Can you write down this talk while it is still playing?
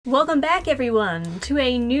Welcome back, everyone, to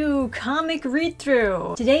a new comic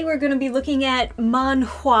read-through. Today we're going to be looking at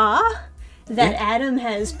Manhua that Adam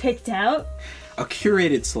has picked out. A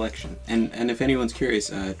curated selection. And if anyone's curious,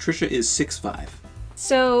 Trisha is 6'5".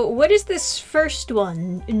 So what is this first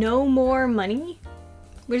one? No More Money?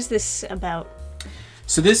 What is this about?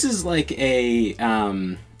 So this is like a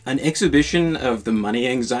an exhibition of the money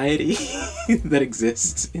anxiety that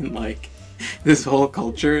exists in like this whole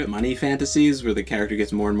culture, money fantasies, where the character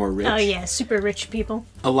gets more and more rich. Oh yeah, super rich people.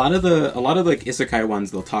 A lot of like isekai ones,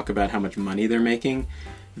 they'll talk about how much money they're making.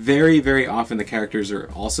 Very, very often the characters are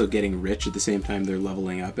also getting rich at the same time they're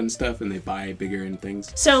leveling up and stuff, and they buy bigger and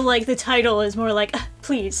things. So like the title is more like,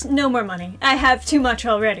 please, no more money. I have too much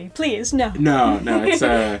already. Please, no. No, it's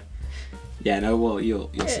yeah, no, well, you'll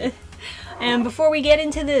see. And before we get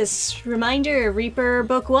into this, reminder, Reaper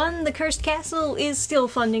Book 1, The Cursed Castle, is still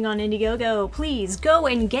funding on Indiegogo. Please go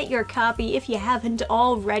and get your copy if you haven't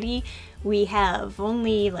already. We have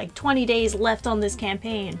only like 20 days left on this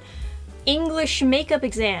campaign. English makeup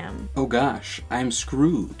exam. Oh gosh, I'm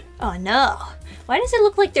screwed. Oh no. Why does it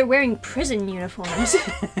look like they're wearing prison uniforms?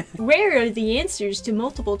 Where are the answers to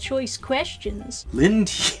multiple choice questions? Lin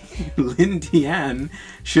Tian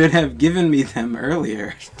should have given me them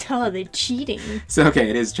earlier. Oh, they're cheating. So okay,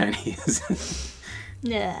 it is Chinese.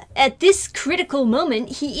 At this critical moment,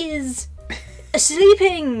 he is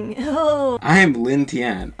sleeping. Oh. I'm Lin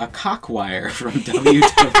Tian, a cockwire from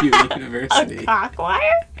WW University. A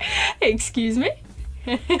cockwire? Excuse me?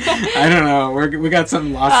 I don't know. We got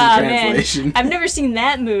something lost in translation. Man. I've never seen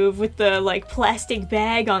that move with the like plastic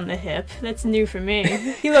bag on the hip. That's new for me.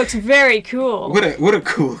 He looks very cool. What a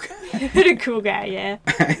cool guy. What a cool guy, yeah.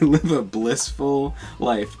 I live a blissful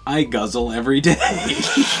life. I guzzle every day.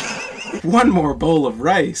 One more bowl of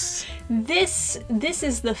rice. This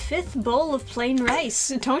is the 5th bowl of plain rice.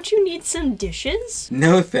 Don't you need some dishes?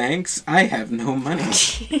 No thanks. I have no money.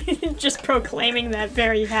 Just proclaiming that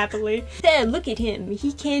very happily. There, look at him.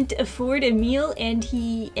 He can't afford a meal and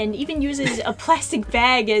even uses a plastic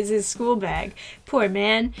bag as his school bag. Poor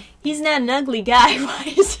man. He's not an ugly guy.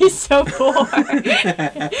 Why is he so poor?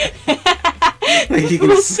 Like he can,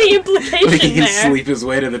 what's the implication like he can there? sleep his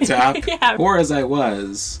way to the top. Yeah. Poor as I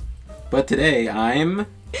was, but today I'm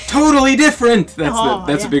totally different.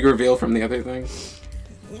 That's a big reveal from the other thing.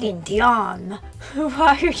 Lin Tian,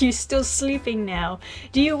 why are you still sleeping now?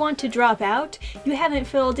 Do you want to drop out? You haven't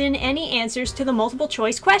filled in any answers to the multiple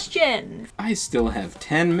choice question. I still have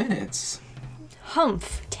 10 minutes.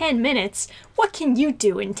 Humph, 10 minutes? What can you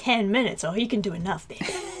do in 10 minutes? Oh, you can do enough, baby.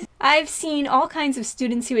 I've seen all kinds of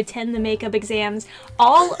students who attend the makeup exams.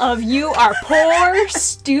 All of you are poor,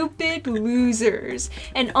 stupid losers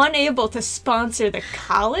and unable to sponsor the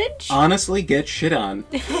college? Honestly, get shit on.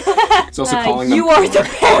 It's also calling them you are the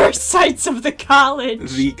parasites of the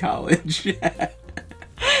college. The college.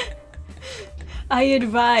 I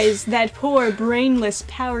advise that poor, brainless,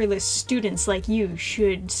 powerless students like you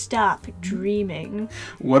should stop dreaming.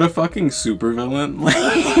 What a fucking supervillain.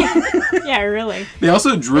 Yeah, really. They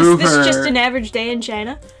also drew her... Is this just an average day in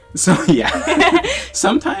China? So, yeah.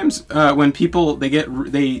 Sometimes when people, they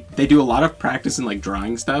do a lot of practice in, like,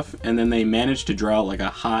 drawing stuff, and then they manage to draw, like, a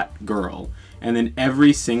hot girl. And then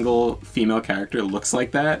every single female character looks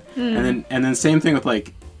like that. And then same thing with,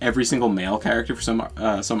 like, every single male character for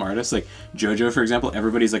some artists, like JoJo, for example,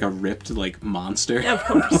 everybody's like a ripped like monster. Of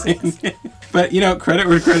course. But you know, credit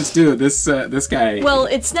where credit's due. This guy. Well,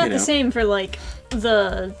 it's not the same for like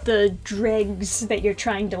the dregs that you're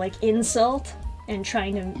trying to like insult and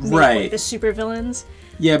trying to make like, the supervillains.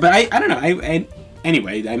 Yeah, but I don't know.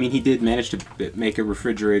 Anyway, I mean, he did manage to make a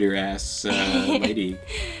refrigerator ass lady.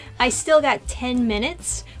 I still got 10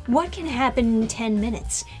 minutes? What can happen in 10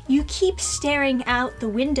 minutes? You keep staring out the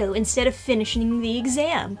window instead of finishing the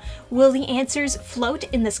exam. Will the answers float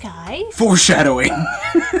in the sky? Foreshadowing!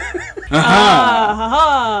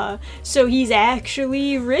 Aha! So he's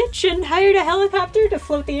actually rich and hired a helicopter to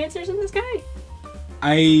float the answers in the sky?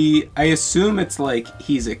 I assume it's like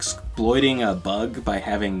he's exploiting a bug by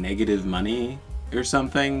having negative money or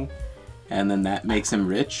something. And then that makes him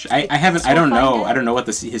rich. I don't know what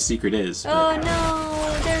his secret is. Oh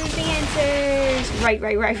no, there's the answers.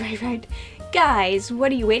 Right. Guys, what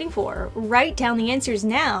are you waiting for? Write down the answers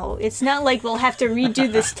now. It's not like we'll have to redo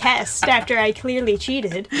this test after I clearly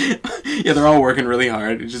cheated. Yeah, they're all working really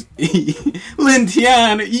hard. It's just, Lin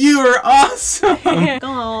Tian, you are awesome.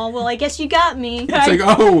 Oh, well, I guess you got me. It's like,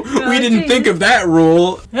 oh, we didn't think of that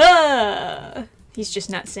rule. He's just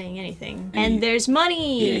not saying anything. And there's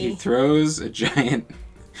money! Yeah, he throws a giant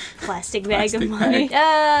plastic bag of money.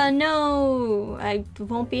 No, I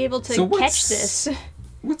won't be able to catch this.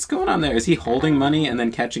 What's going on there? Is he holding money and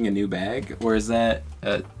then catching a new bag? Or is that...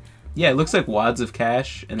 yeah, it looks like wads of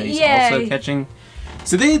cash, and then he's also catching...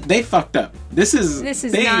 So they fucked up. This is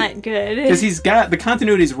not good. Because he's got... The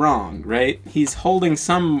continuity's wrong, right? He's holding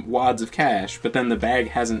some wads of cash, but then the bag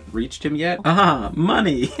hasn't reached him yet. Ah,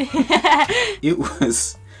 money! It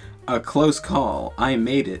was a close call. I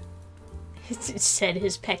made it. It said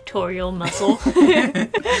his pectoral muscle. The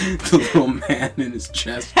little man in his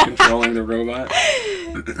chest controlling the robot.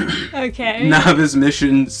 Okay. Novice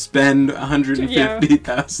mission, spend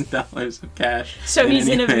 $150,000 of cash. So he's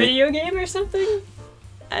in a video game or something?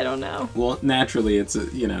 I don't know. Well, naturally, it's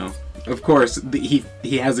a, you know, of course, he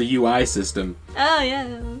has a UI system. Oh,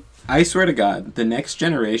 yeah. I swear to God, the next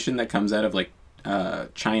generation that comes out of, like,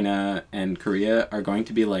 China and Korea are going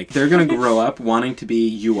to be like, they're going to grow up wanting to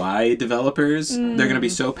be UI developers. They're going to be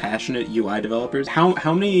so passionate UI developers.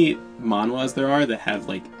 How many manhwas there are that have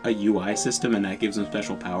like a UI system and that gives them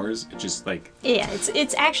special powers? It's just like... Yeah,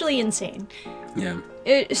 it's actually insane. Yeah.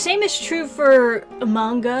 Same is true for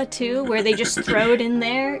manga too, where they just throw it in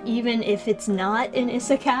there even if it's not an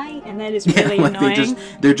isekai, and that is really annoying.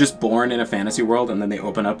 They're just born in a fantasy world and then they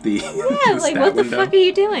open up the yeah, like what the fuck are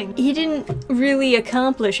you doing? He didn't really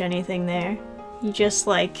accomplish anything there. He just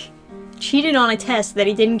like cheated on a test that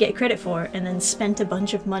he didn't get credit for and then spent a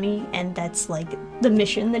bunch of money, and that's like the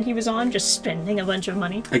mission that he was on, just spending a bunch of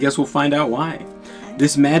money. I guess we'll find out why.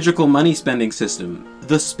 This magical money spending system,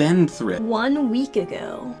 the spendthrift. 1 week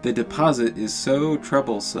ago. The deposit is so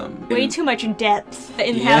troublesome. Way too much depth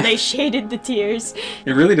in how they shaded the tears.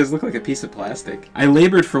 It really does look like a piece of plastic. I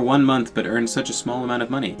labored for 1 month but earned such a small amount of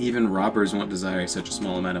money. Even robbers won't desire such a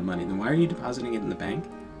small amount of money. Then why are you depositing it in the bank?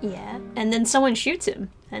 Yeah, and then someone shoots him,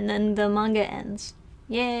 and then the manga ends.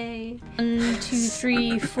 Yay. 1, 2,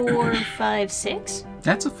 3, 4, 5, 6?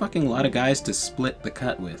 That's a fucking lot of guys to split the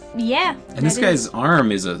cut with. Yeah. And this guy's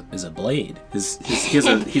arm is a blade. He's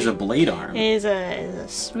a blade arm. We got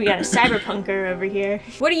a cyberpunker over here.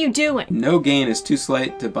 What are you doing? No gain is too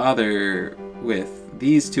slight to bother with.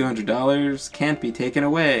 These $200 can't be taken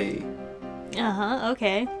away.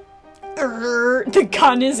 Okay. The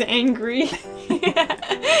gun is angry.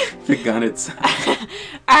 The gun itself.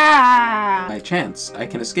 Ah! By chance, I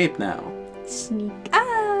can escape now. Sneak.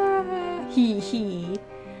 Ah! Hee hee.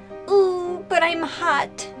 Ooh, but I'm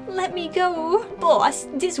hot. Let me go. Boss,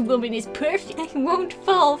 this woman is perfect. I won't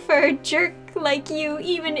fall for a jerk like you,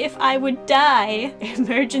 even if I would die.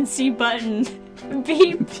 Emergency button.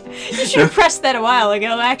 Beep. You should have pressed that a while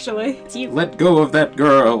ago, actually. Let go of that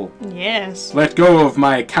girl. Yes. Let go of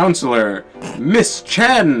my counselor, Miss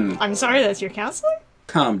Chen. I'm sorry, that's your counselor?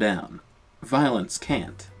 Calm down. Violence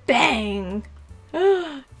can't. Bang.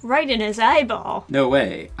 Right in his eyeball. No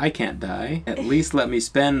way. I can't die. At least let me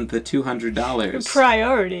spend the $200.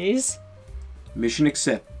 Priorities. Mission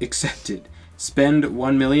accepted. Spend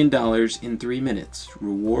 $1 million in 3 minutes.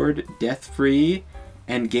 Reward death-free.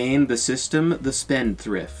 And gain the system, the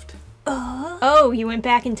spendthrift. Oh, he went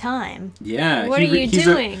back in time. Yeah. What are you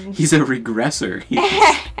doing? He's a regressor.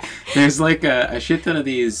 There's like a shit ton of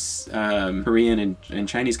these Korean and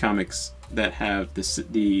Chinese comics that have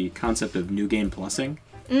the concept of new game plussing.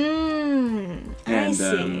 I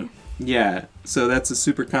see. Yeah, so that's a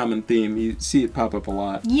super common theme. You see it pop up a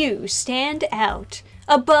lot. You stand out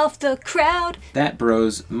above the crowd. That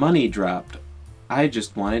bro's money dropped. I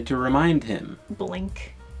just wanted to remind him.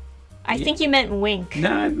 Blink. I think you meant wink.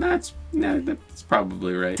 No, that's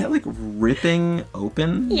probably right. Is that like ripping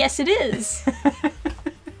open? Yes, it is.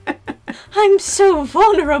 I'm so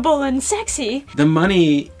vulnerable and sexy. The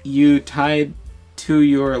money you tied to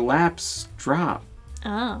your laps dropped.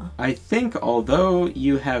 Oh. I think although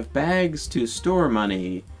you have bags to store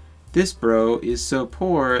money, this bro is so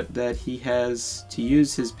poor that he has to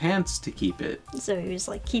use his pants to keep it. So he was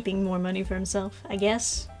like keeping more money for himself, I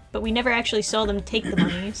guess. But we never actually saw them take the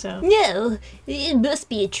money, so... No, it must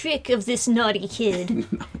be a trick of this naughty kid.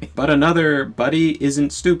 But another buddy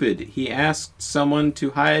isn't stupid. He asked someone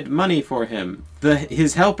to hide money for him.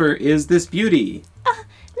 His helper is this beauty.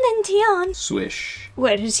 Lentian. Swish.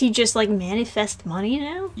 What, does he just like manifest money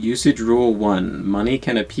now? Usage rule 1. Money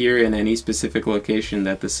can appear in any specific location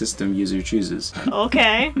that the system user chooses.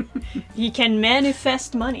 Okay. He can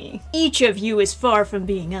manifest money. Each of you is far from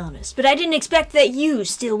being honest, but I didn't expect that you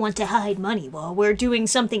still want to hide money while we're doing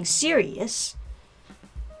something serious.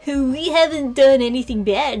 We haven't done anything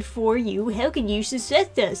bad for you. How can you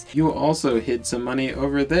suspect us? You also hid some money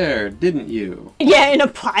over there, didn't you? Yeah, in a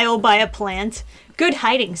pile by a plant. Good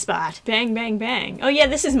hiding spot. Bang, bang, bang. Oh yeah,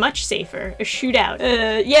 this is much safer. A shootout.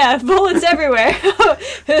 Yeah, bullets everywhere.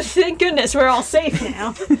 Thank goodness we're all safe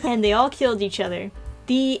now. And they all killed each other.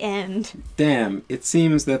 The end. Damn, it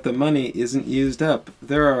seems that the money isn't used up.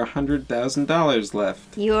 There are $100,000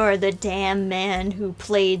 left. You're the damn man who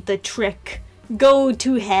played the trick. Go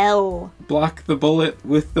to hell. Block the bullet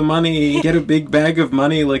with the money. Get a big bag of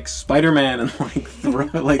money like Spider-Man and like throw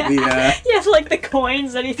it like the Yeah, like the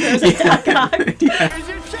coins that he throws at Doc Ock. Yeah.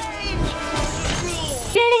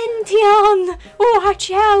 Lintian,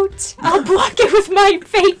 watch out! I'll block it with my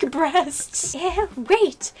fake breasts.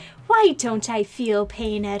 Wait, why don't I feel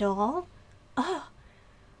pain at all? Oh,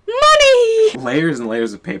 money! Layers and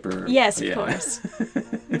layers of paper. Yes, of course.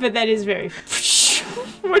 But that is very...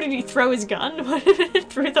 What, did he throw his gun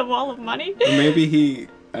through the wall of money? Or maybe he...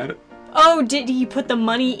 Oh, did he put the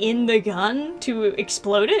money in the gun to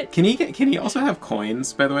explode it? Can he also have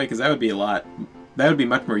coins, by the way? Because that would be a lot... That would be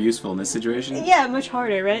much more useful in this situation. Yeah, much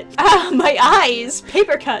harder, right? Ah, my eyes!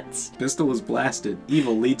 Paper cuts! Pistol is blasted.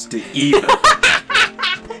 Evil leads to evil.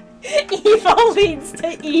 Evil leads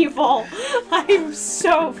to evil. I'm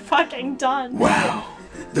so fucking done. Wow.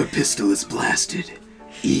 The pistol is blasted.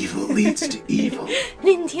 Evil leads to evil.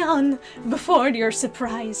 Lintian, before you're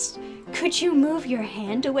surprised, could you move your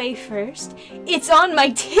hand away first? It's on my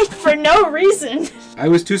tit for no reason. I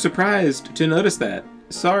was too surprised to notice that.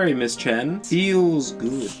 Sorry, Miss Chen. Feels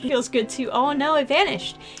good. Feels good too. Oh no, it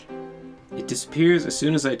vanished. It disappears as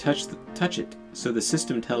soon as I touch it, so the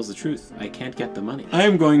system tells the truth. I can't get the money.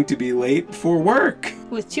 I'm going to be late for work.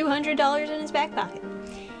 With $200 in his back pocket.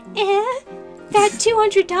 That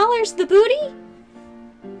 $200 the booty?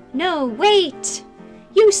 No, wait!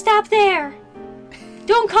 You stop there!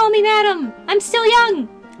 Don't call me madam! I'm still young!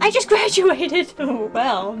 I just graduated! Oh,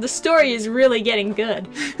 well, the story is really getting good.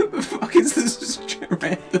 What the fuck is this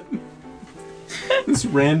random... this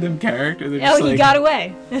random character? Oh, he got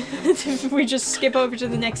away. We just skip over to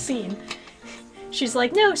the next scene. She's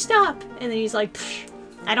like, no, stop! And then he's like, psh,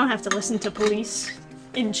 I don't have to listen to police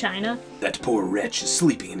in China. That poor wretch is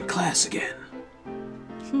sleeping in class again.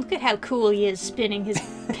 Look at how cool he is spinning his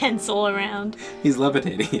pencil around. He's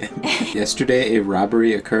levitating it. Yesterday, a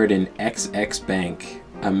robbery occurred in XX Bank.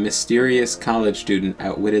 A mysterious college student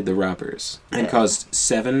outwitted the robbers and caused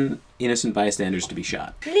 7 innocent bystanders to be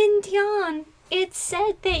shot. Lintian, it's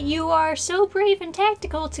said that you are so brave and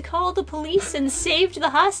tactical to call the police and saved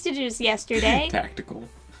the hostages yesterday. Tactical.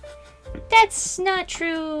 That's not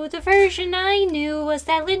true. The version I knew was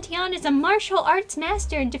that Lintian is a martial arts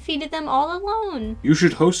master and defeated them all alone. You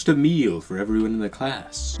should host a meal for everyone in the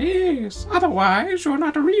class. Yes, otherwise you're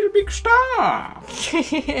not a real big star.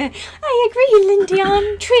 I agree,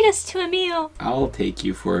 Lintian. Treat us to a meal. I'll take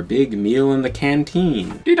you for a big meal in the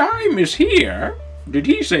canteen. Did I mishear? Did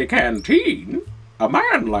he say canteen? A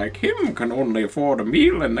man like him can only afford a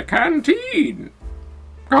meal in the canteen.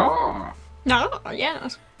 Ah. No,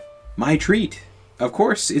 yes. My treat. Of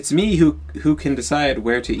course, it's me who can decide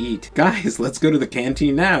where to eat. Guys, let's go to the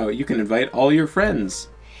canteen now. You can invite all your friends.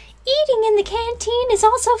 Eating in the canteen is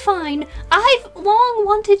also fine. I've long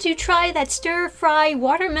wanted to try that stir-fry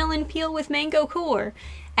watermelon peel with mango core.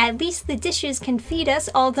 At least the dishes can feed us,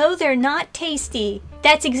 although they're not tasty.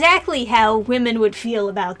 That's exactly how women would feel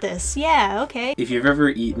about this. Yeah, okay. If you've ever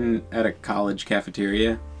eaten at a college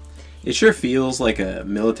cafeteria, it sure feels like a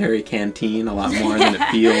military canteen a lot more than it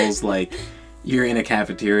feels like you're in a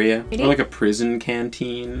cafeteria. Or like a prison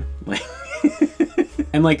canteen. Like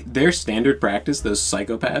and like their standard practice, those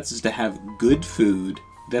psychopaths, is to have good food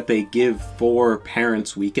that they give for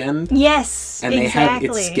Parents' Weekend. Yes, and they have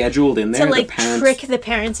it scheduled in there. To like trick the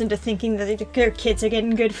parents into thinking that their kids are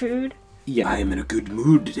getting good food. Yeah. I am in a good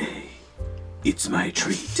mood today. It's my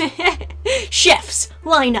treat. Chefs,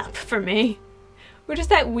 line up for me. What is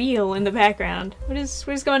that wheel in the background? What is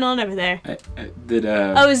going on over there?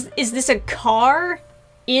 Oh, is this a car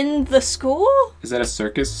in the school? Is that a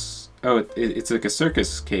circus? Oh, it's like a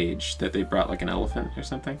circus cage that they brought like an elephant or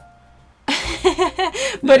something.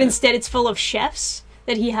 But instead it's full of chefs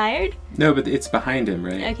that he hired? No, but it's behind him,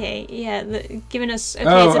 right? Okay, yeah, giving us...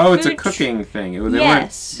 Okay, it's a cooking thing.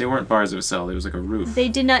 They weren't bars of a cell, it was like a roof. They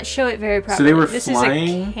did not show it very properly. So they were this flying?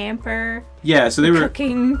 Is a camper. Yeah, so they were...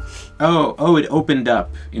 Cooking. Oh, it opened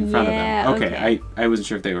up in front of them. Okay. I wasn't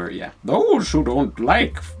sure if they were, yeah. Those who don't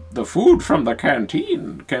like the food from the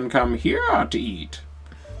canteen can come here to eat.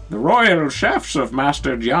 The royal chefs of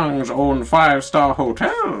Master Jiang's own 5-star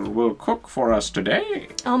hotel will cook for us today.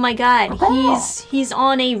 Oh my god, he's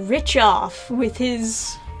on a rich-off with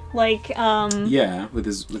his, like, yeah, with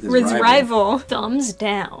his rival. Thumbs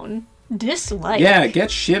down. Dislike. Yeah,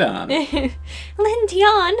 get shit on. Lin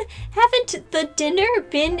Tian, haven't the dinner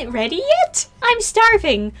been ready yet? I'm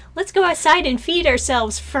starving. Let's go outside and feed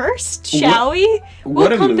ourselves first, shall we?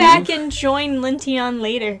 We'll come back and join Lin Tian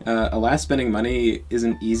later. Alas, spending money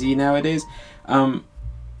isn't easy nowadays.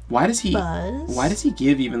 Why does he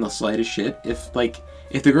give even the slightest shit? If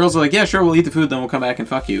the girls are like, yeah, sure, we'll eat the food, then we'll come back and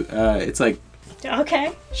fuck you. It's like,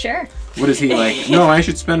 okay, sure. What is he like? No, I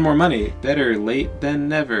should spend more money. Better late than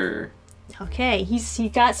never. Okay, he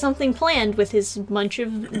got something planned with his bunch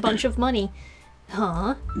of money.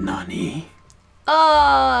 Huh? Nani?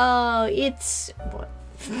 Oh, it's what?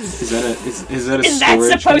 Is that a Is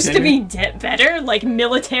that supposed to be better? Like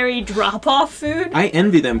military drop-off food? I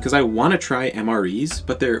envy them because I want to try MREs,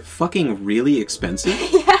 but they're fucking really expensive.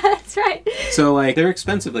 Yeah, that's right. So like they're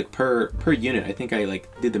expensive like per unit. I think I like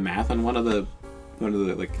did the math on one of the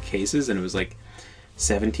like cases, and it was like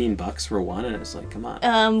 $17 for one, and it's like, come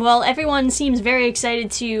on. Well, everyone seems very excited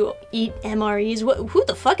to eat MREs. Who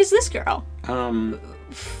the fuck is this girl?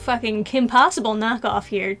 Fucking Kim Possible knockoff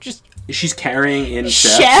here. Just she's carrying in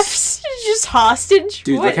chefs, just hostage.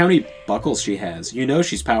 Dude, look how many buckles she has. You know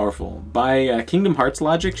she's powerful. By Kingdom Hearts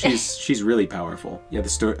logic, she's really powerful. Yeah, the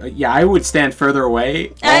story. Yeah, I would stand further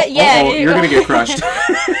away. You're gonna get crushed.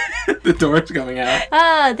 The door's coming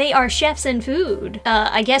out. They are chefs and food.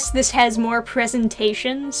 I guess this has more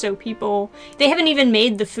presentation, so they haven't even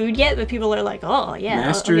made the food yet, but people are like, oh yeah,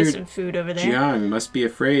 Master I'll get some food over there. Jiang must be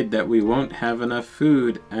afraid that we won't have enough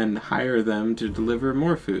food and hire them to deliver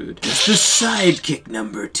more food. Does the sidekick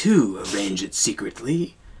number 2 arrange it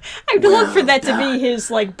secretly? I'd love for that to be his,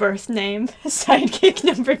 like, birth name. Sidekick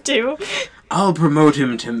number 2. I'll promote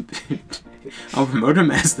him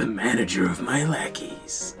as the manager of my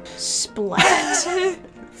lackeys. Splat.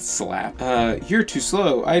 Slap. You're too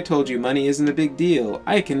slow. I told you money isn't a big deal.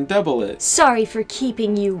 I can double it. Sorry for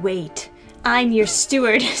keeping you wait. I'm your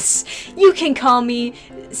stewardess. You can call me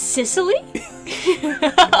Sicily?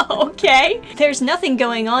 Okay. There's nothing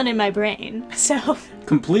going on in my brain, so...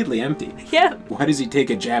 Completely empty. Yeah. Why does he take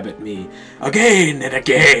a jab at me? Again and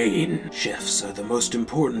again! Chefs are the most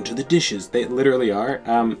important to the dishes. They literally are.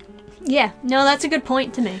 Yeah, no, that's a good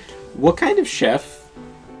point to make. What kind of chef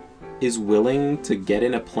is willing to get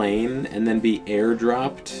in a plane and then be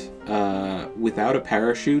airdropped without a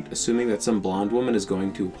parachute, assuming that some blonde woman is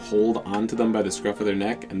going to hold onto them by the scruff of their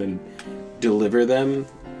neck and then deliver them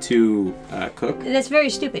to cook? That's very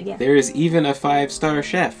stupid, yeah. There is even a 5-star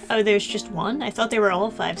chef. Oh, there's just one? I thought they were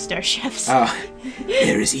all 5-star chefs.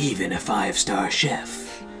 There is even a 5-star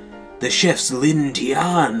chef. The chefs Lin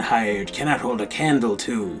Tian hired cannot hold a candle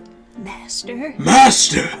to. Master?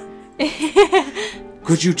 Master!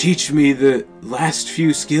 Could you teach me the last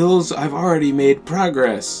few skills? I've already made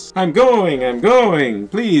progress. I'm going.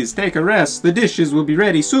 Please take a rest. The dishes will be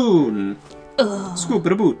ready soon. Scoop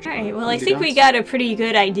it a boot. Alright, well, I think we got a pretty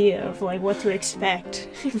good idea of, like, what to expect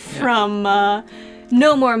from,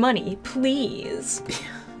 No More Money, please.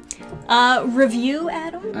 Review,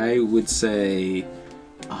 Adam? I would say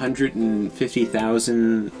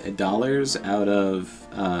 $150,000 out of,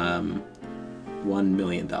 $1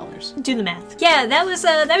 million. Do the math. Yeah, that was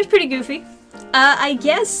pretty goofy. I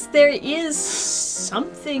guess there is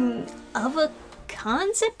something of a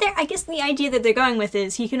concept there. I guess the idea that they're going with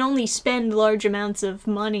is he can only spend large amounts of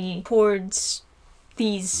money towards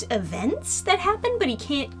these events that happen, but he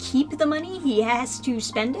can't keep the money. He has to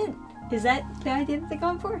spend it. Is that the idea that they're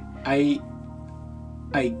going for? I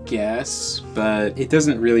guess, but it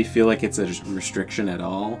doesn't really feel like it's a restriction at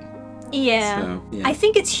all. Yeah. So, yeah. I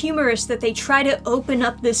think it's humorous that they try to open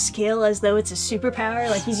up this skill as though it's a superpower,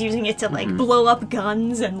 like he's using it to, like, blow up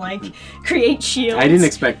guns and, like, create shields. I didn't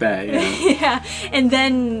expect that, yeah. Yeah, and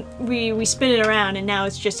then we spin it around, and now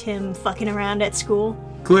it's just him fucking around at school.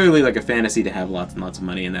 Clearly, like, a fantasy to have lots and lots of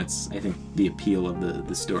money, and that's, I think, the appeal of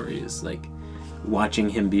the story is, like, watching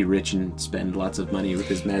him be rich and spend lots of money with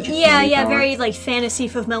his magic money power. Very, like, fantasy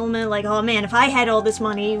fulfillment, like, oh man, if I had all this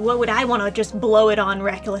money, what would I want to just blow it on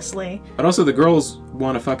recklessly? But also the girls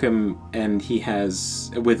want to fuck him, and he has,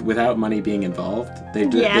 without money being involved, they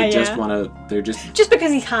just want to, they're just... Just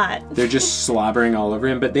because he's hot. They're just slobbering all over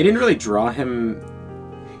him, but they didn't really draw him...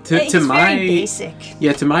 He's very basic.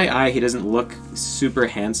 Yeah, to my eye, he doesn't look super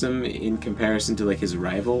handsome in comparison to, like, his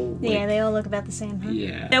rival. Like, yeah, they all look about the same. Huh?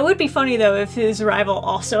 Yeah. That would be funny, though, if his rival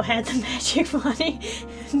also had the magic money.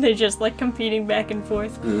 They're just, like, competing back and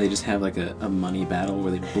forth. And then they just have, like, a money battle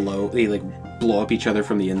where they blow up each other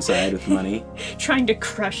from the inside with money. Trying to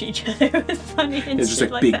crush each other with money and it's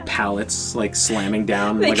just, like, big pallets, like, slamming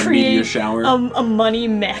down they like a meteor shower. A money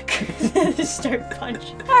mech to start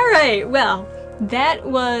punching. Alright, well... That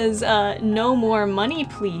was No More Money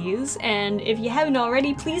Please, and if you haven't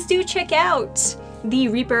already, please do check out the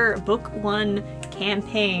Reaper Book 1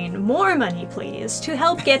 campaign, More Money Please, to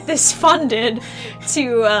help get this funded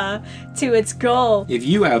to its goal. If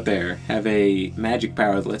you out there have a magic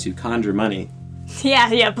power that lets you conjure money,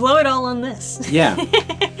 yeah, blow it all on this. yeah,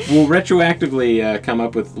 we'll retroactively come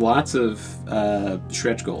up with lots of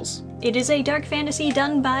stretch goals. It is a dark fantasy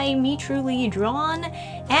done by me truly, drawn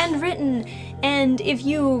and written, and if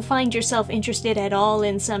you find yourself interested at all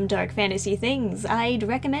in some dark fantasy things, I'd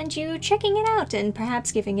recommend you checking it out and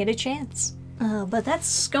perhaps giving it a chance. But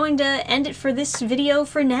that's going to end it for this video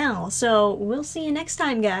for now, so we'll see you next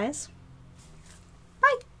time, guys.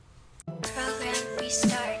 Bye! Program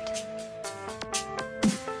restart.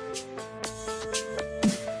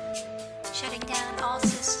 Shutting down all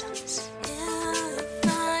systems.